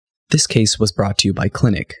This case was brought to you by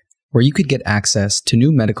Clinic, where you could get access to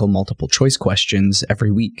new medical multiple choice questions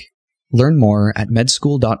every week. Learn more at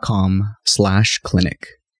medschool.com/clinic.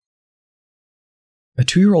 A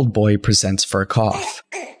 2-year-old boy presents for a cough.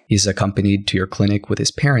 He is accompanied to your clinic with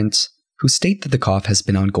his parents, who state that the cough has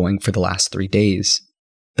been ongoing for the last 3 days.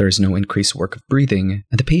 There is no increased work of breathing,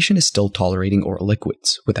 and the patient is still tolerating oral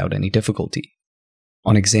liquids without any difficulty.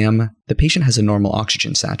 On exam, the patient has a normal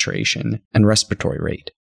oxygen saturation and respiratory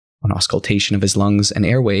rate. On auscultation of his lungs and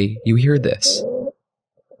airway, you hear this.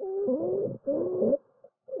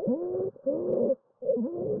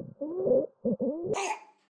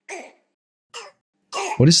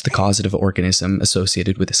 What is the causative organism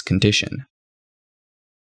associated with this condition?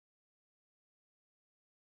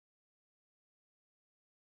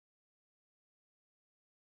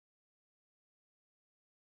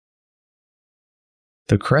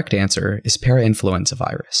 The correct answer is parainfluenza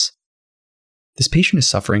virus. This patient is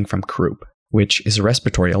suffering from croup, which is a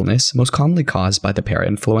respiratory illness most commonly caused by the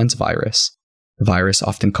parainfluenza virus. The virus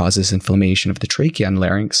often causes inflammation of the trachea and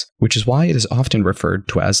larynx, which is why it is often referred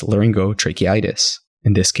to as laryngotracheitis.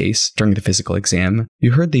 In this case, during the physical exam,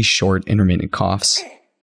 you heard these short, intermittent coughs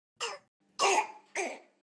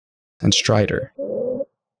and stridor.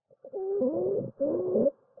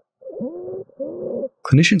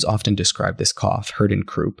 Clinicians often describe this cough heard in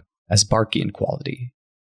croup as barky in quality.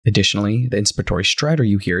 Additionally, the inspiratory stridor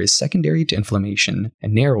you hear is secondary to inflammation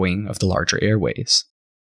and narrowing of the larger airways.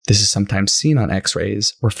 This is sometimes seen on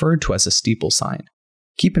X-rays, referred to as a steeple sign.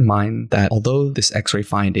 Keep in mind that although this X-ray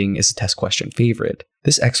finding is a test question favorite,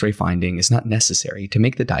 this X-ray finding is not necessary to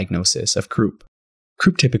make the diagnosis of croup.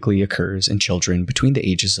 Croup typically occurs in children between the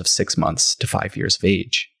ages of 6 months to 5 years of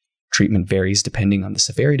age. Treatment varies depending on the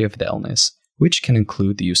severity of the illness, which can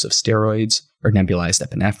include the use of steroids or nebulized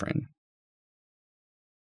epinephrine.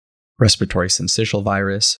 Respiratory syncytial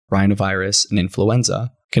virus, rhinovirus, and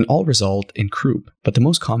influenza can all result in croup, but the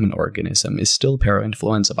most common organism is still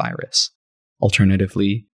parainfluenza virus.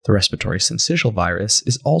 Alternatively, the respiratory syncytial virus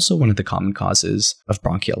is also one of the common causes of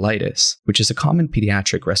bronchiolitis, which is a common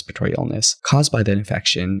pediatric respiratory illness caused by the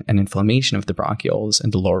infection and inflammation of the bronchioles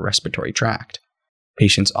and the lower respiratory tract.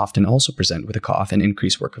 Patients often also present with a cough and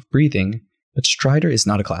increased work of breathing, but stridor is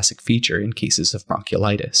not a classic feature in cases of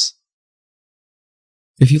bronchiolitis.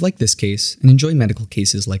 If you like this case and enjoy medical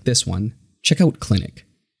cases like this one, check out Clinic,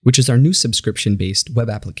 which is our new subscription-based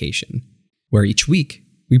web application, where each week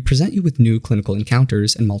we present you with new clinical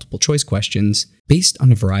encounters and multiple choice questions based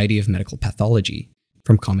on a variety of medical pathology,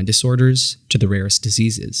 from common disorders to the rarest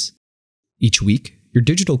diseases. Each week, your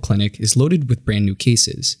digital clinic is loaded with brand new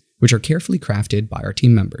cases, which are carefully crafted by our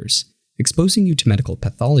team members, exposing you to medical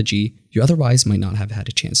pathology you otherwise might not have had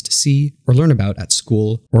a chance to see or learn about at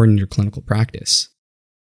school or in your clinical practice.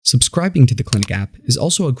 Subscribing to the Clinic app is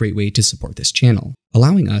also a great way to support this channel,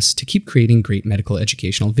 allowing us to keep creating great medical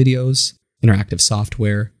educational videos, interactive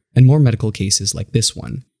software, and more medical cases like this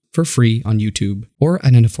one, for free on YouTube or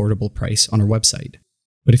at an affordable price on our website.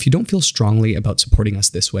 But if you don't feel strongly about supporting us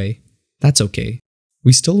this way, that's okay.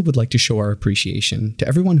 We still would like to show our appreciation to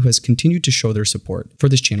everyone who has continued to show their support for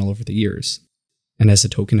this channel over the years. And as a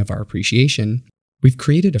token of our appreciation, we've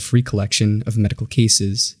created a free collection of medical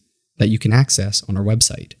cases that you can access on our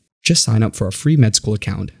website. Just sign up for a free med school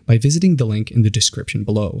account by visiting the link in the description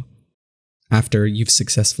below. After you've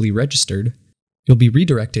successfully registered, you'll be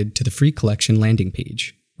redirected to the free collection landing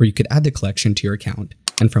page, where you could add the collection to your account,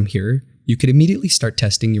 and from here, you could immediately start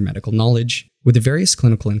testing your medical knowledge with the various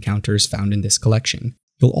clinical encounters found in this collection.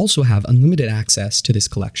 You'll also have unlimited access to this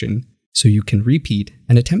collection, so you can repeat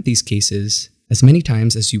and attempt these cases as many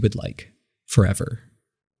times as you would like, forever.